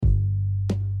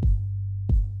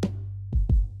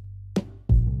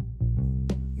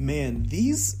man,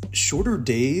 these shorter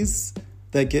days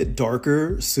that get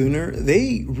darker sooner,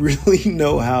 they really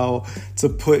know how to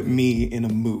put me in a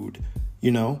mood,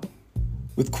 you know?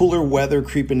 With cooler weather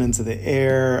creeping into the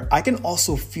air, I can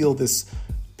also feel this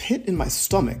pit in my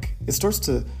stomach. It starts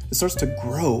to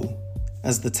grow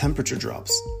as the temperature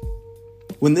drops.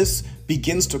 When this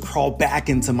begins to crawl back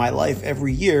into my life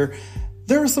every year,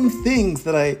 there are some things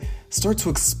that I start to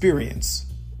experience.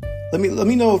 Let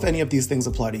me know if any of these things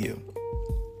apply to you.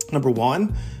 Number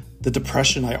one, the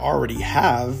depression I already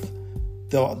have,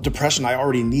 the depression I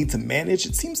already need to manage,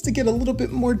 it seems to get a little bit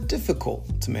more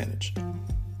difficult to manage.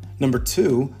 Number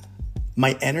two,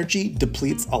 my energy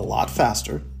depletes a lot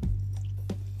faster.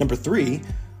 Number three,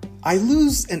 I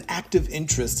lose an active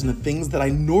interest in the things that I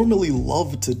normally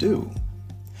love to do.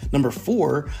 Number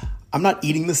four, I'm not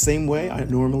eating the same way I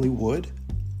normally would.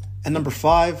 And number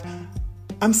five,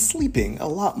 I'm sleeping a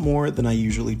lot more than I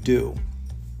usually do.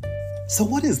 So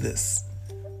what is this?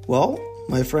 Well,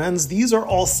 my friends, these are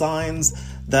all signs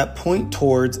that point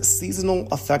towards seasonal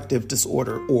affective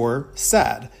disorder, or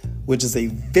SAD, which is a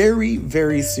very,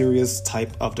 very serious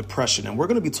type of depression. And we're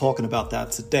going to be talking about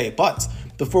that today. But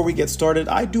before we get started,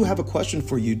 I do have a question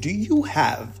for you. Do you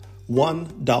have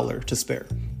 $1 to spare?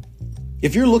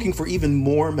 If you're looking for even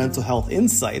more mental health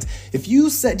insight, if you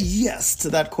said yes to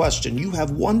that question, you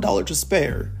have $1 to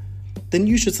spare, then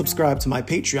you should subscribe to my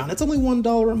Patreon. It's only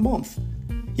 $1 a month.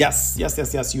 Yes,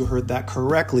 you heard that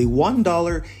correctly.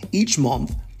 $1 each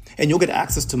month. And you'll get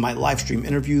access to my live stream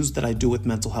interviews that I do with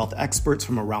mental health experts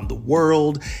from around the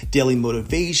world, daily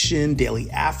motivation,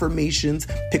 daily affirmations,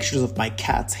 pictures of my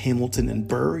cats, Hamilton and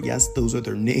Burr. Yes, those are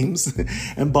their names.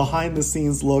 And behind the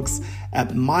scenes looks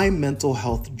at my mental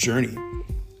health journey.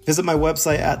 Visit my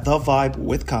website at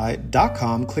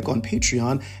thevibewithkai.com, click on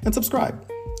Patreon, and subscribe.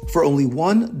 For only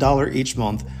 $1 each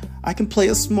month, I can play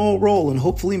a small role in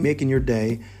hopefully making your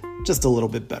day just a little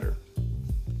bit better.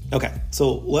 Okay,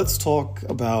 so let's talk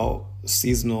about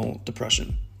seasonal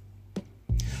depression.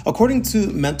 According to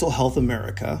Mental Health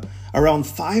America, around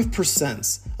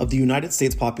 5% of the United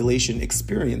States population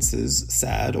experiences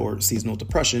SAD, or seasonal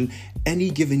depression, any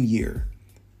given year.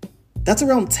 That's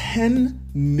around 10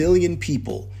 million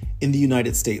people in the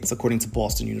United States, according to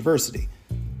Boston University.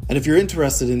 And if you're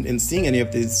interested in seeing any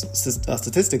of these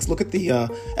statistics, look at the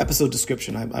episode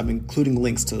description. I'm including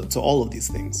links to all of these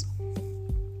things.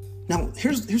 Now,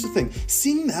 here's the thing.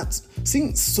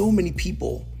 Seeing so many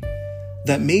people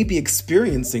that may be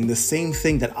experiencing the same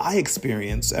thing that I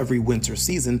experience every winter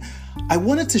season, I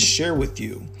wanted to share with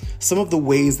you some of the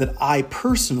ways that I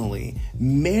personally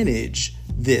manage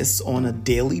this on a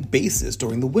daily basis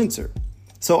during the winter.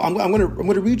 So I'm going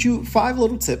to read you 5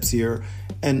 little tips here,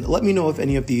 and let me know if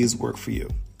any of these work for you.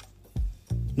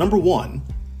 Number one,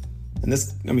 and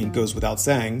this goes without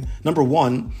saying. Number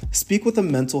one, speak with a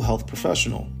mental health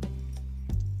professional.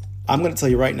 I'm going to tell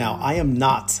you right now, I am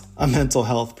not a mental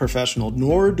health professional,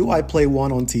 nor do I play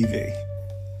one on TV.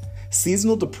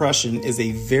 Seasonal depression is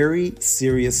a very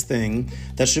serious thing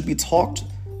that should be talked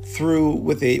through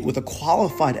with a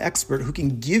qualified expert who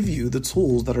can give you the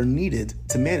tools that are needed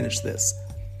to manage this.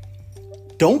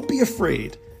 Don't be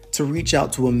afraid to reach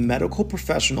out to a medical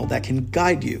professional that can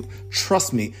guide you.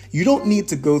 Trust me, you don't need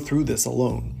to go through this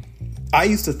alone. I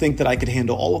used to think that I could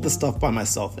handle all of this stuff by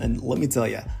myself, and let me tell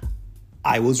you,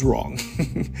 I was wrong.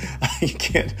 I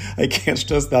can't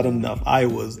stress that enough. I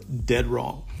was dead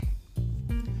wrong.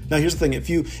 Now, here's the thing. If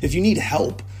you need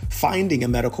help finding a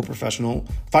medical professional,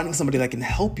 finding somebody that can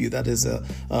help you, that is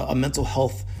a mental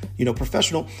health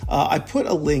professional, I put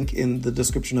a link in the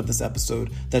description of this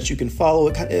episode that you can follow.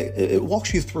 It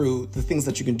walks you through the things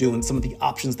that you can do and some of the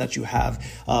options that you have.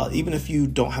 Even if you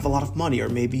don't have a lot of money, or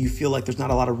maybe you feel like there's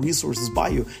not a lot of resources by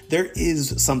you, there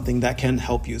is something that can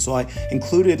help you. So I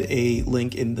included a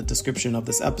link in the description of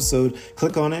this episode.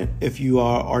 Click on it if you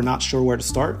are not sure where to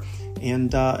start,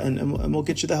 and we'll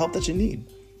get you the help that you need.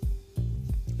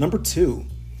 Number two,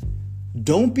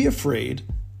 don't be afraid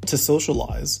to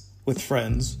socialize with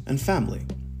friends and family.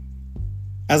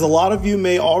 As a lot of you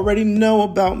may already know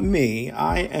about me,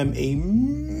 I am a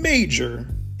major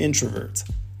introvert.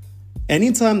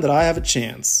 Anytime that I have a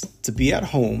chance to be at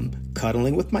home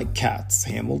cuddling with my cats,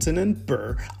 Hamilton and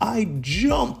Burr, I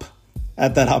jump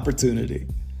at that opportunity.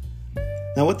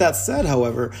 Now, with that said,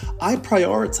 however, I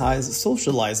prioritize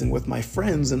socializing with my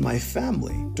friends and my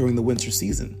family during the winter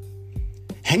season.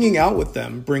 Hanging out with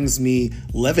them brings me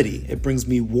levity. It brings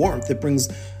me warmth. It brings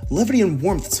levity and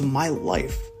warmth to my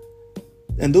life.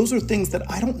 And those are things that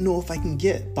I don't know if I can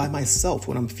get by myself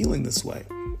when I'm feeling this way.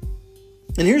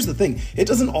 And here's the thing. It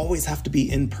doesn't always have to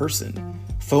be in person.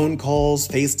 Phone calls,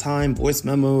 FaceTime, voice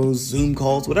memos, Zoom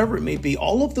calls, whatever it may be,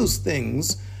 all of those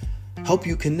things help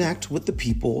you connect with the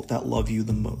people that love you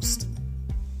the most.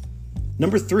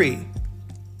 Number 3,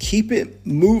 keep it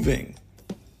moving.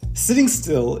 Sitting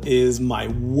still is my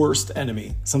worst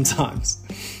enemy sometimes.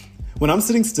 When I'm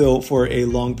sitting still for a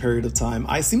long period of time,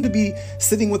 I seem to be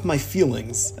sitting with my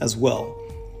feelings as well.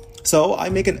 So I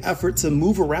make an effort to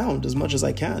move around as much as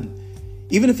I can,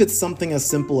 even if it's something as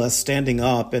simple as standing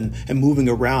up and moving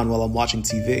around while I'm watching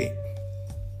TV.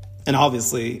 And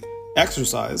obviously,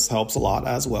 exercise helps a lot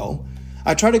as well.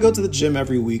 I try to go to the gym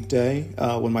every weekday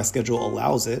when my schedule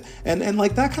allows it. And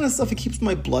like that kind of stuff, it keeps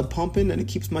my blood pumping and it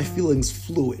keeps my feelings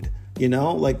fluid. You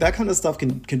know, like that kind of stuff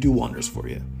can do wonders for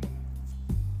you.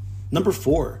 Number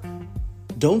 4,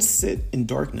 don't sit in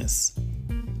darkness.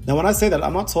 Now, when I say that,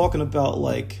 I'm not talking about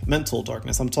like mental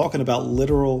darkness. I'm talking about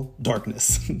literal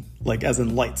darkness, like as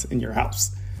in lights in your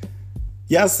house.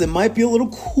 Yes, it might be a little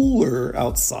cooler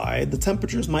outside. The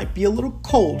temperatures might be a little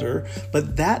colder,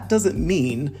 but that doesn't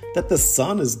mean that the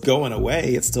sun is going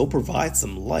away. It still provides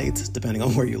some light, depending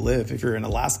on where you live. If you're in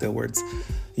Alaska, where it's,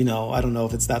 you know, I don't know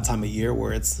if it's that time of year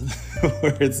where it's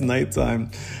where it's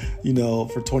nighttime, you know,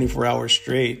 for 24 hours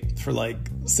straight for like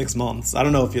 6 months. I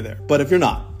don't know if you're there, but if you're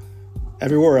not,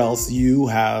 everywhere else you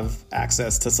have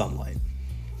access to sunlight.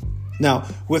 Now,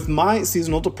 with my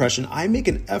seasonal depression, I make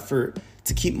an effort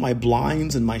to keep my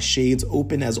blinds and my shades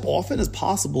open as often as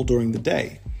possible during the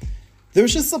day.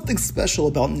 There's just something special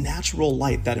about natural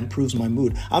light that improves my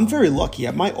mood. I'm very lucky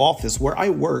at my office where I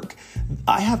work.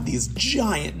 I have these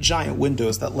giant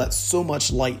windows that let so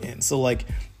much light in. So like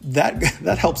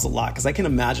that helps a lot, because I can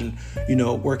imagine, you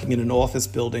know, working in an office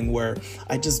building where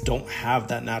I just don't have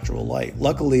that natural light.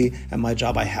 Luckily, at my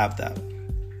job, I have that.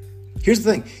 Here's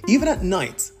the thing, even at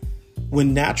night,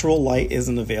 when natural light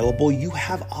isn't available, you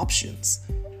have options.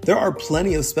 There are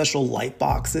plenty of special light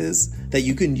boxes that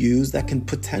you can use that can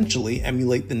potentially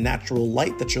emulate the natural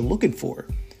light that you're looking for.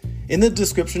 In the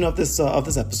description of this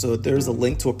episode, there's a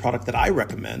link to a product that I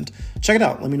recommend. Check it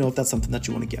out. Let me know if that's something that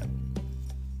you want to get.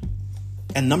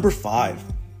 And number 5,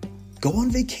 go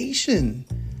on vacation.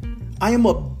 I am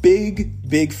a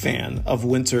big fan of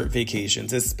winter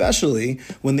vacations, especially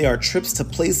when they are trips to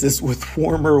places with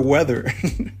warmer weather.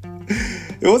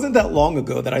 It wasn't that long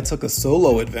ago that I took a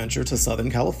solo adventure to Southern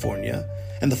California,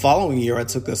 and the following year I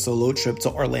took a solo trip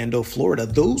to Orlando, Florida.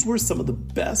 Those were some of the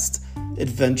best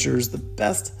adventures, the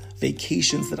best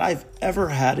vacations that I've ever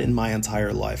had in my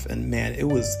entire life. And man, it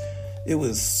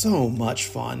was so much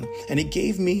fun, and it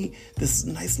gave me this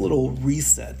nice little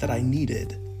reset that I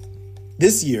needed.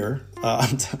 This year,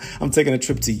 I'm taking a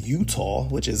trip to Utah,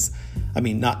 which is,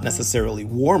 not necessarily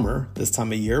warmer this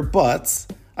time of year, but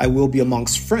I will be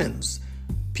amongst friends,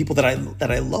 people that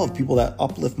I love, people that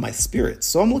uplift my spirits.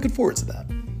 So I'm looking forward to that.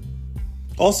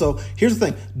 Also, here's the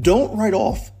thing, don't write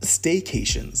off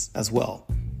staycations as well.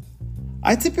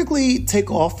 I typically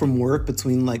take off from work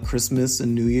between like Christmas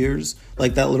and New Year's,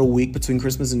 like that little week between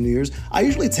Christmas and New Year's. I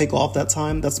usually take off that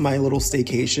time. That's my little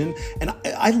staycation. And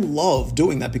I love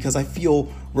doing that because I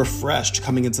feel refreshed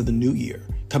coming into the new year,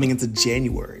 coming into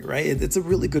January, right? It's a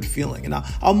really good feeling. And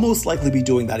I'll most likely be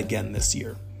doing that again this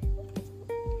year.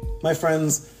 My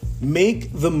friends,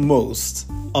 make the most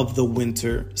of the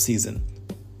winter season.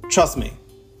 Trust me.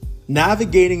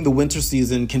 Navigating the winter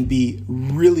season can be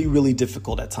really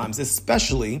difficult at times,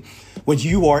 especially when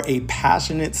you are a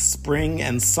passionate spring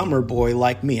and summer boy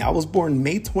like me. I was born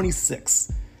May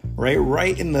 26th,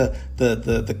 right in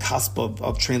the cusp of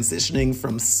transitioning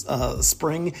from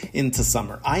spring into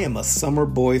summer. I am a summer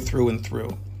boy through and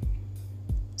through.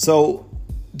 So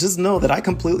just know that I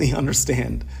completely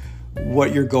understand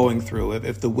what you're going through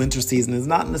if the winter season is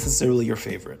not necessarily your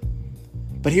favorite.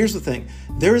 But here's the thing,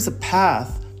 there is a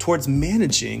path towards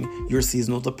managing your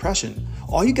seasonal depression.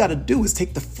 All you got to do is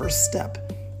take the first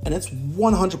step, and it's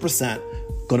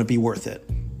 100% going to be worth it.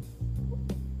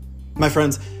 My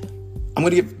friends, I'm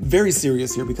going to get very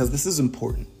serious here because this is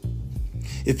important.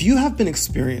 If you have been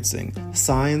experiencing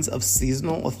signs of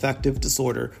seasonal affective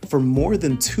disorder for more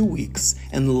than 2 weeks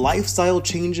and lifestyle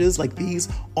changes like these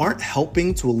aren't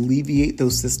helping to alleviate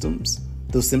those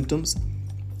symptoms,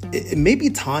 it may be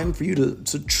time for you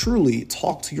to truly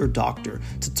talk to your doctor,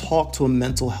 to talk to a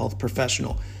mental health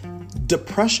professional.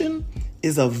 Depression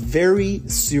is a very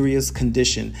serious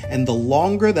condition, and the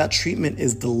longer that treatment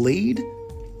is delayed,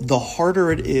 the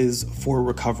harder it is for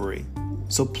recovery.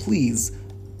 So please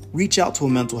reach out to a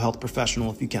mental health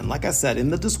professional if you can. Like I said, in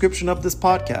the description of this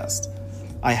podcast,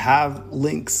 I have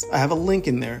links. I have a link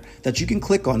in there that you can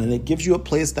click on, and it gives you a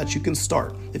place that you can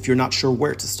start if you're not sure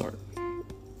where to start.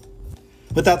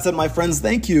 With that said, my friends,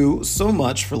 thank you so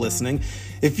much for listening.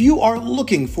 If you are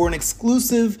looking for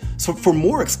for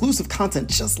more exclusive content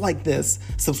just like this,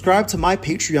 subscribe to my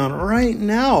Patreon right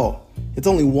now. It's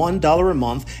only $1 a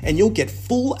month, and you'll get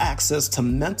full access to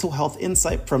mental health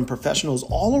insight from professionals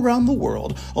all around the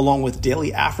world, along with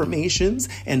daily affirmations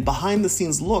and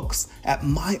behind-the-scenes looks at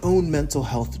my own mental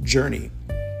health journey.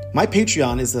 My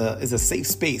Patreon is a safe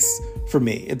space for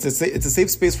me. It's a safe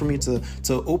space for me to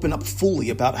open up fully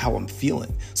about how I'm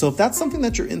feeling. So if that's something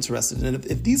that you're interested in,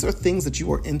 if these are things that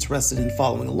you are interested in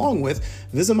following along with,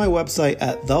 visit my website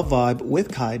at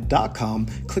thevibewithkai.com,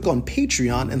 click on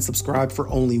Patreon, and subscribe for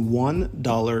only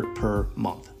 $1 per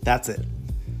month. That's it.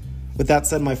 With that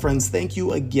said, my friends, thank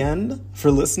you again for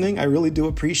listening. I really do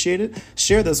appreciate it.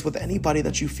 Share this with anybody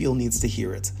that you feel needs to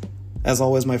hear it. As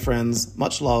always, my friends,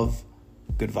 much love.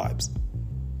 Good vibes.